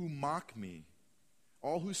who mock me,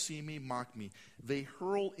 all who see me mock me. They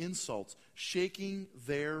hurl insults, shaking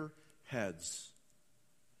their heads.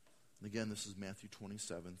 And again, this is Matthew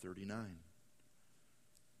 27:39.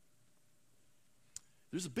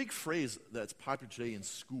 There's a big phrase that's popular today in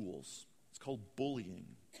schools. It's called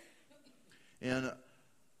bullying. And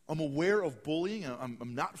I'm aware of bullying.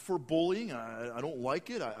 I'm not for bullying. I don't like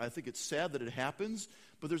it. I think it's sad that it happens.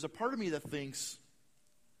 But there's a part of me that thinks,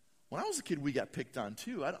 when I was a kid, we got picked on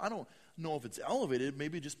too. I don't know if it's elevated,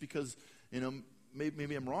 maybe just because,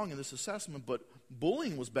 maybe I'm wrong in this assessment, but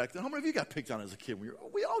bullying was back then. How many of you got picked on as a kid?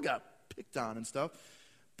 We all got picked on and stuff.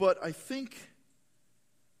 But I think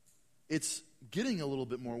it's getting a little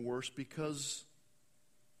bit more worse because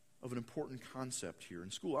of an important concept here.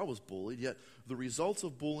 In school, I was bullied, yet the results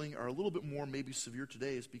of bullying are a little bit more maybe severe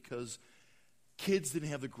today is because kids didn't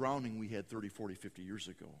have the grounding we had 30, 40, 50 years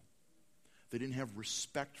ago. They didn't have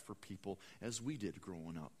respect for people as we did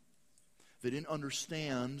growing up. They didn't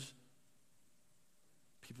understand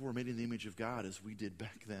people were made in the image of God as we did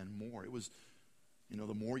back then more. It was,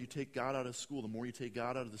 the more you take God out of school, the more you take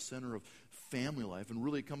God out of the center of family life. And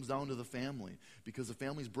really it comes down to the family. Because the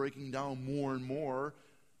family's breaking down more and more,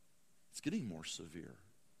 it's getting more severe.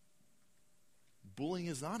 Bullying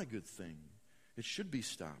is not a good thing. It should be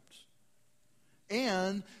stopped.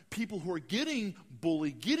 And people who are getting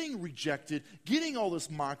bullied, getting rejected, getting all this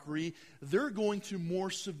mockery, they're going to more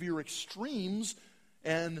severe extremes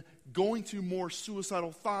and going to more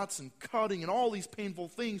suicidal thoughts and cutting and all these painful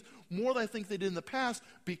things more than I think they did in the past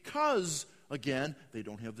because, again, they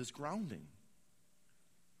don't have this grounding.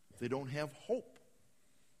 They don't have hope.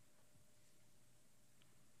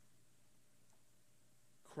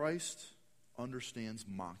 Christ understands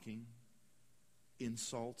mocking,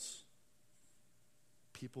 insults,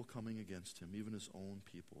 people coming against him, even his own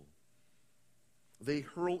people. They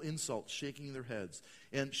hurl insults, shaking their heads.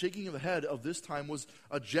 And shaking of the head of this time was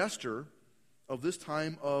a gesture of this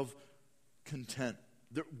time of content.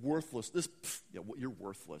 They're worthless. You're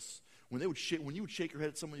worthless. When you would shake your head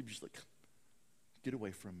at someone, you'd be just like, get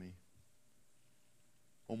away from me.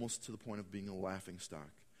 Almost to the point of being a laughing stock.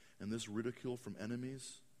 And this ridicule from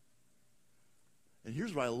enemies. And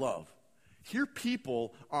here's what I love. Here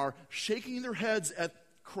people are shaking their heads at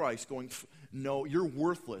Christ, going, no, you're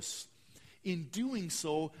worthless. In doing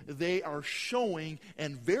so, they are showing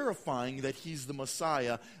and verifying that he's the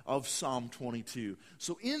Messiah of Psalm 22.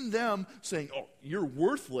 So in them saying, oh, you're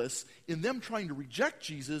worthless, in them trying to reject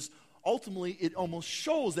Jesus, ultimately it almost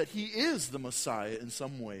shows that he is the Messiah in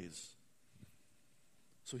some ways.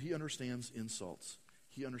 So he understands insults.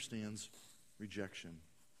 He understands rejection.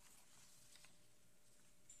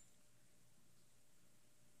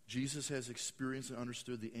 Jesus has experienced and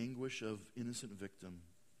understood the anguish of innocent victim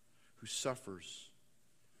who suffers.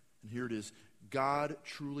 And here it is. God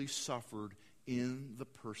truly suffered in the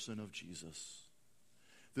person of Jesus.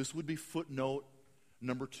 This would be footnote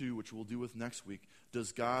number 2, which we'll deal with next week.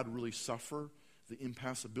 Does God really suffer? The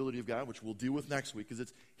impassibility of God, which we'll deal with next week, because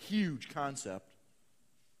it's a huge concept.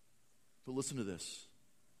 But listen to this.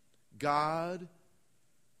 God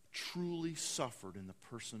truly suffered in the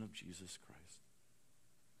person of Jesus Christ.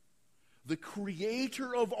 the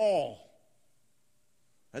creator of all,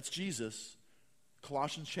 that's Jesus,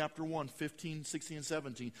 Colossians chapter 1, 15, 16, and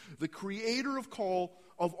 17, the creator of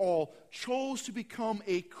all chose to become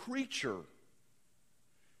a creature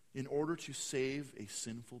in order to save a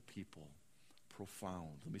sinful people.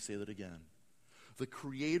 Profound. Let me say that again. The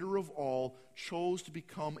creator of all chose to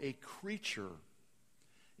become a creature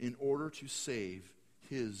in order to save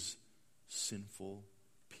his sinful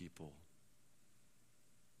people.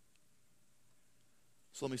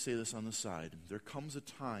 So let me say this on the side. There comes a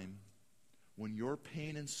time when your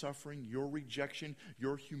pain and suffering, your rejection,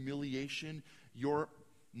 your humiliation, your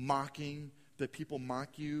mocking, that people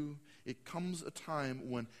mock you, it comes a time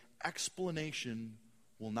when explanation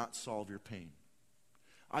will not solve your pain.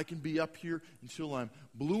 I can be up here until I'm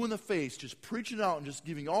blue in the face, just preaching out and just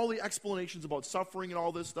giving all the explanations about suffering and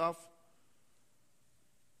all this stuff,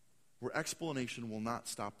 where explanation will not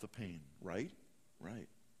stop the pain, right? Right.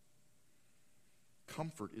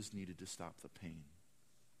 Comfort is needed to stop the pain.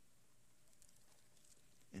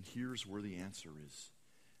 And here's where the answer is.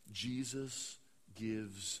 Jesus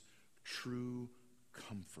gives true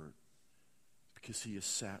comfort because he has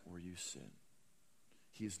sat where you sit.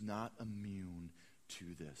 He is not immune to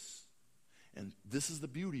this. And this is the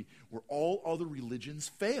beauty where all other religions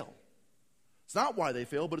fail. It's not why they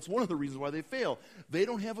fail, but it's one of the reasons why they fail. They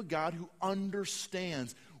don't have a God who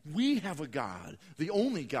understands. We have a God, the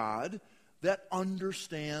only God, that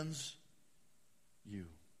understands you.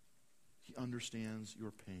 He understands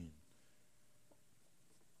your pain.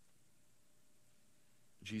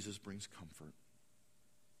 Jesus brings comfort.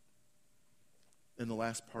 In the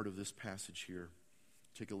last part of this passage here,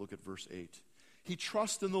 take a look at verse 8. He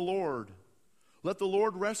trusts in the Lord. Let the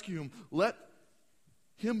Lord rescue him. Let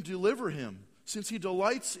him deliver him, since he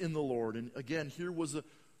delights in the Lord. And again, here was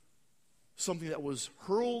something that was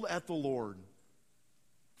hurled at the Lord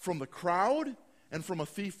from the crowd and from a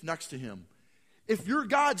thief next to him. If you're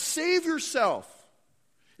God, save yourself.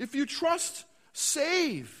 If you trust,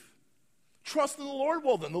 save. Trust in the Lord,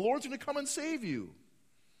 well then, the Lord's going to come and save you.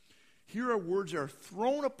 Here are words that are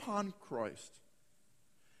thrown upon Christ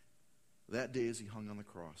that day as he hung on the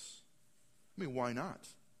cross. I mean, why not?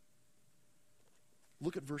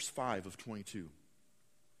 Look at verse 5 of 22.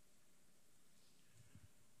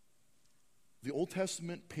 The Old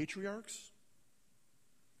Testament patriarchs,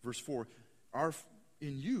 verse 4,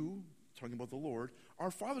 in you, talking about the Lord,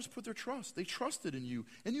 our fathers put their trust. They trusted in you,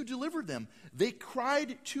 and you delivered them. They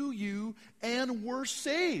cried to you and were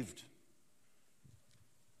saved.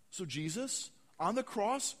 So Jesus, on the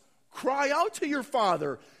cross, cry out to your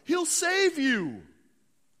Father. He'll save you.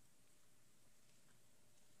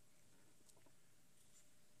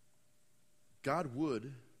 God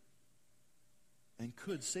would and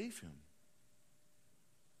could save him.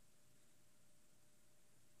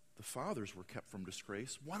 The fathers were kept from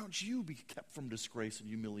disgrace. Why don't you be kept from disgrace and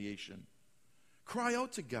humiliation? Cry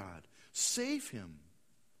out to God. Save him.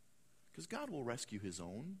 Because God will rescue his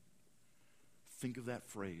own. Think of that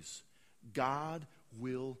phrase. God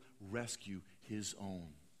will rescue his own.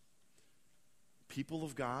 People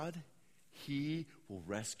of God, he will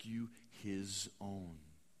rescue his own.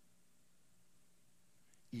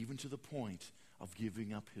 Even to the point of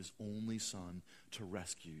giving up his only son to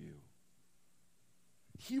rescue you.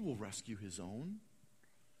 He will rescue his own.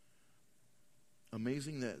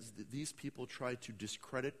 Amazing that these people tried to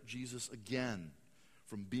discredit Jesus again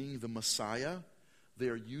from being the Messiah. They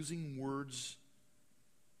are using words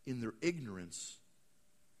in their ignorance,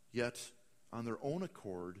 yet on their own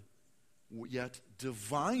accord, yet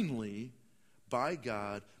divinely by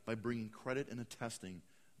God, by bringing credit and attesting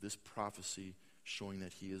this prophecy showing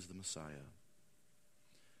that he is the Messiah.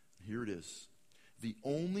 Here it is. The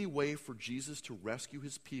only way for Jesus to rescue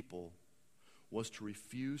his people was to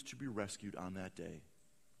refuse to be rescued on that day.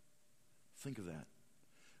 Think of that.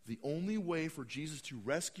 The only way for Jesus to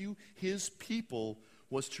rescue his people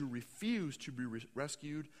was to refuse to be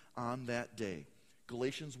rescued on that day.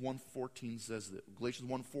 Galatians 1:14 says that. Galatians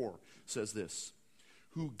 1:4 says this.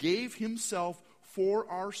 Who gave himself for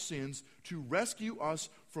our sins to rescue us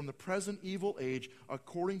from the present evil age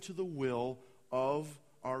according to the will of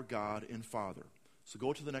our God and Father. So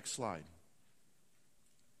go to the next slide.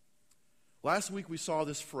 Last week we saw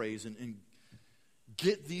this phrase, and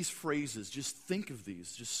get these phrases. Just think of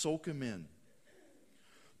these. Just soak them in.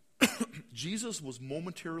 Jesus was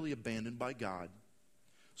momentarily abandoned by God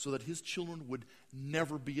so that his children would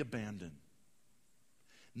never be abandoned.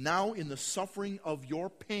 Now in the suffering of your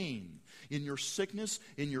pain, in your sickness,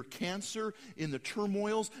 in your cancer, in the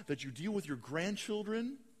turmoils that you deal with your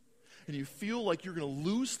grandchildren, and you feel like you're going to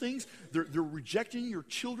lose things, they're rejecting, your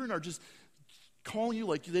children are just calling you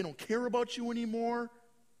like they don't care about you anymore.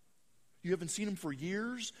 You haven't seen them for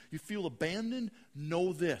years. You feel abandoned.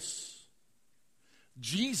 Know this.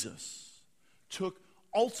 Jesus took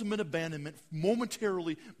ultimate abandonment,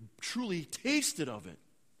 momentarily, truly tasted of it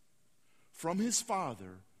from his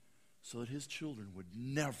Father so that his children would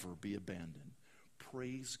never be abandoned.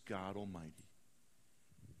 Praise God Almighty.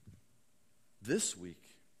 This week,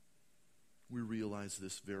 we realize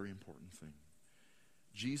this very important thing.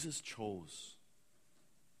 Jesus chose.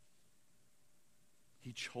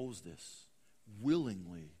 He chose this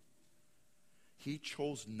willingly. He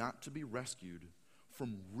chose not to be rescued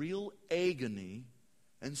from real agony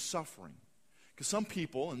and suffering. Because some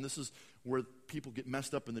people, and this is where people get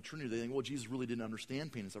messed up in the Trinity, they think, well, Jesus really didn't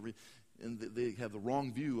understand pain and suffering. And they have the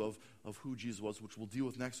wrong view of who Jesus was, which we'll deal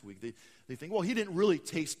with next week. They think, well, he didn't really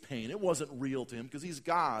taste pain. It wasn't real to him because he's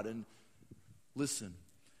God. And listen,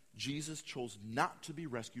 Jesus chose not to be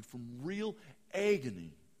rescued from real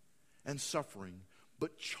agony and suffering,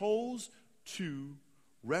 but chose to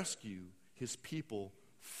rescue his people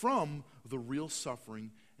from the real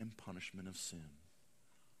suffering and punishment of sin.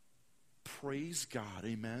 Praise God,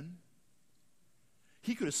 amen?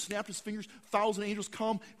 He could have snapped his fingers, 1,000 angels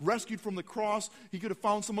come, rescued from the cross. He could have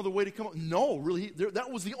found some other way to come up. No, really,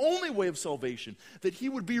 that was the only way of salvation, that he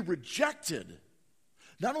would be rejected,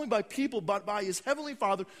 not only by people, but by his heavenly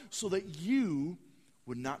Father, so that you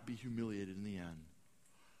would not be humiliated in the end.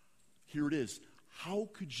 Here it is. How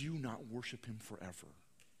could you not worship him forever?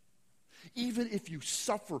 Even if you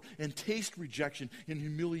suffer and taste rejection and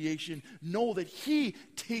humiliation, know that he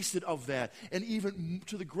tasted of that. And even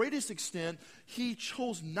to the greatest extent, he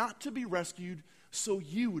chose not to be rescued so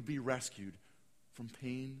you would be rescued from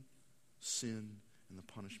pain, sin, and the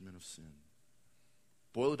punishment of sin.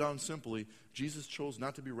 Boil it down simply, Jesus chose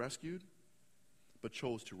not to be rescued, but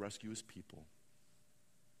chose to rescue his people.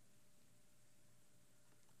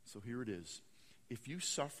 So here it is. If you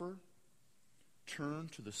suffer, turn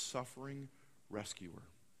to the suffering rescuer.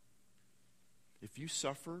 If you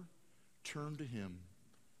suffer, turn to him.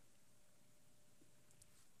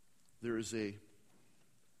 There is a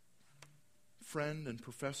friend and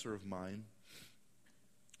professor of mine,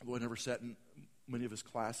 who I never sat in many of his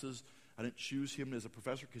classes. I didn't choose him as a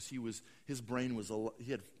professor because his brain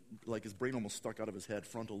his brain almost stuck out of his head,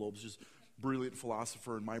 frontal lobes, just brilliant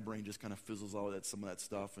philosopher, and my brain just kind of fizzles out at some of that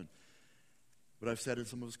stuff. But I've sat in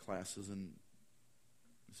some of his classes, and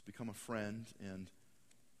he's become a friend, and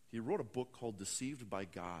he wrote a book called Deceived by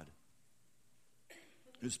God.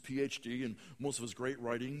 His PhD and most of his great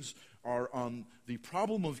writings are on the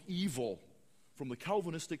problem of evil from the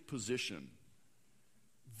Calvinistic position.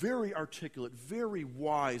 Very articulate, very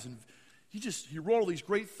wise, and he wrote all these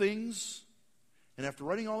great things, and after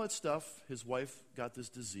writing all that stuff, his wife got this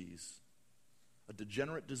disease, a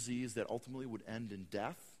degenerate disease that ultimately would end in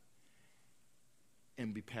death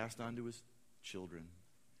and be passed on to his children.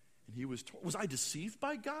 And he was told, was I deceived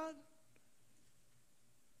by God?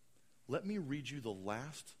 Let me read you the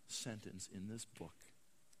last sentence in this book.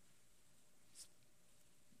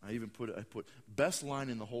 I put best line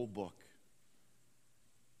in the whole book.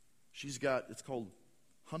 It's called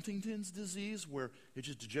Huntington's disease, where it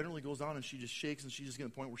just degenerately goes on and she just shakes and she's just getting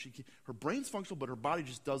to the point where her brain's functional, but her body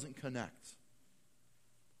just doesn't connect.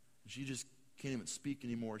 She just can't even speak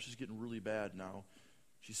anymore. She's getting really bad now.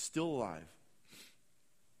 She's still alive.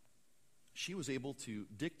 She was able to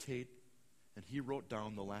dictate, and he wrote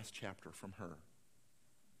down the last chapter from her.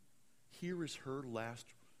 Here is her last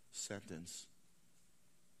sentence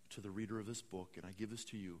to the reader of this book, and I give this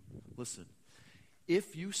to you. Listen,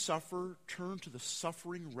 if you suffer, turn to the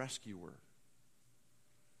suffering rescuer.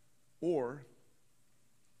 Or,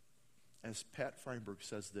 as Pat Feinberg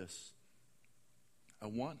says this, I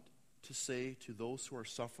want to say to those who are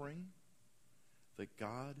suffering that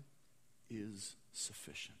God is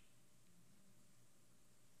sufficient.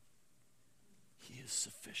 He is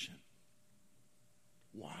sufficient.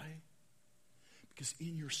 Why? Because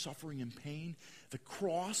in your suffering and pain, the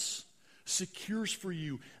cross secures for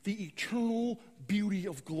you the eternal beauty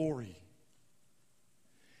of glory.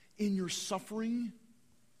 In your suffering,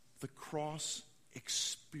 the cross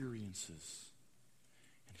experiences,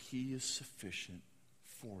 and he is sufficient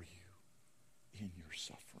for you in your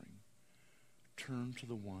suffering. Turn to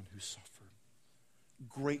the one who suffered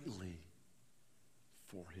greatly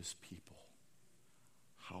for his people.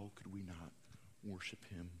 How could we not worship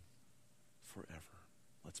him forever?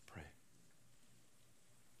 Let's pray.